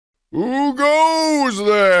Who goes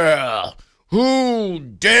there? Who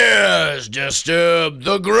dares disturb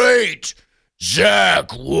the great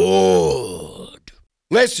Zack Ward?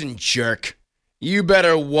 Listen, jerk, you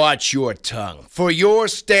better watch your tongue, for you're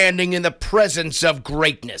standing in the presence of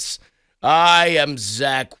greatness. I am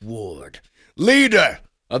Zack Ward, leader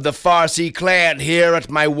of the Farsi clan here at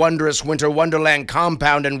my wondrous Winter Wonderland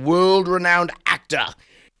compound and world-renowned actor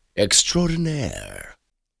extraordinaire.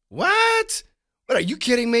 What? What, are you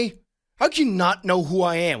kidding me? How can you not know who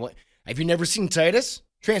I am? What, have you never seen Titus?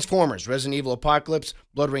 Transformers, Resident Evil Apocalypse,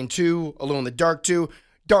 Blood Rain 2, Alone in the Dark 2,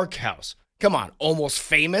 Dark House. Come on, Almost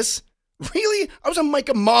Famous? Really? I was a Mike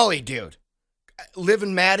and Molly, dude. Liv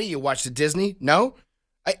and Maddie, you watched the Disney? No?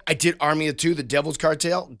 I did Army of Two, The Devil's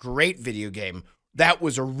Cartel. Great video game. That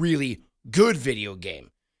was a really good video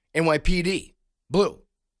game. NYPD. Blue.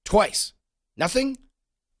 Twice. Nothing?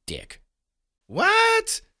 Dick.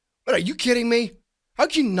 What? What, are you kidding me? How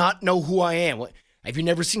can you not know who I am? What, have you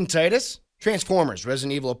never seen Titus? Transformers,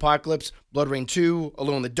 Resident Evil Apocalypse, Blood Rain 2,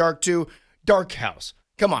 Alone in the Dark 2, Dark House.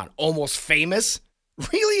 Come on, Almost Famous?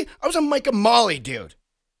 Really? I was a Mike and Molly, dude.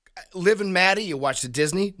 Liv and Maddie, you watched the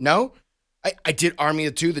Disney? No? I did Army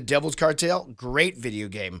of Two, The Devil's Cartel. Great video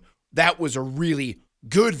game. That was a really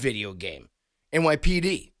good video game.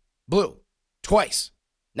 NYPD. Blue. Twice.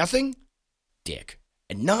 Nothing? Dick.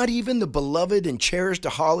 And not even the beloved and cherished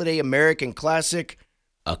holiday American classic,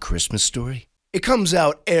 A Christmas Story? It comes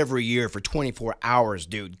out every year for 24 hours,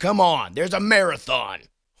 dude. Come on, there's a marathon.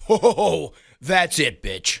 Ho, that's it,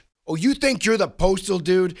 bitch. Oh, you think you're the postal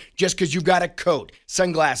dude just because you got a coat,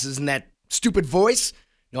 sunglasses, and that stupid voice?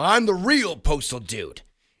 No, I'm the real postal dude,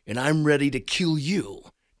 and I'm ready to kill you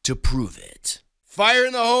to prove it. Fire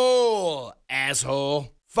in the hole,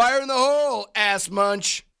 asshole. Fire in the hole, ass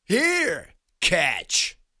munch. Here,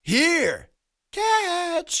 catch. Here,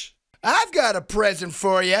 catch. I've got a present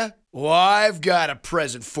for you. Well, I've got a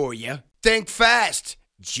present for you. Think fast,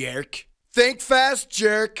 jerk. Think fast,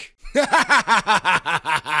 jerk.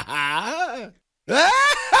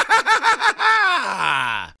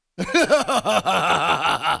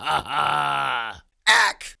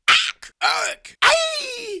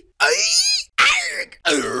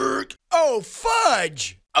 Oh,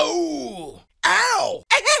 fudge. Oh, ow,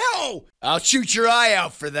 ow. I'll shoot your eye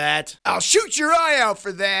out for that. I'll shoot your eye out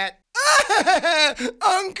for that.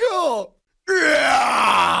 Uncle.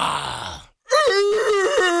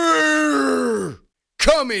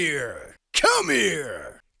 Come here. Come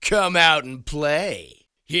here. Come out and play.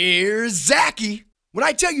 Here's Zacky. When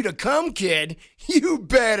I tell you to come, kid, you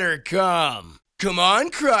better come. Come on,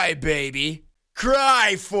 cry, baby.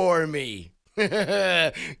 Cry for me.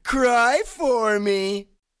 Cry for me.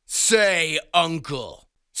 Say uncle.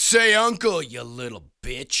 Say uncle, you little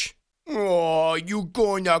bitch. Oh, you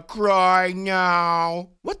gonna cry now?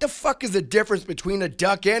 What the fuck is the difference between a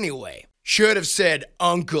duck anyway? Should have said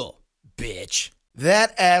uncle, bitch.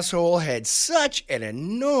 That asshole had such an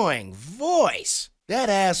annoying voice. That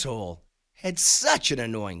asshole had such an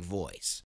annoying voice.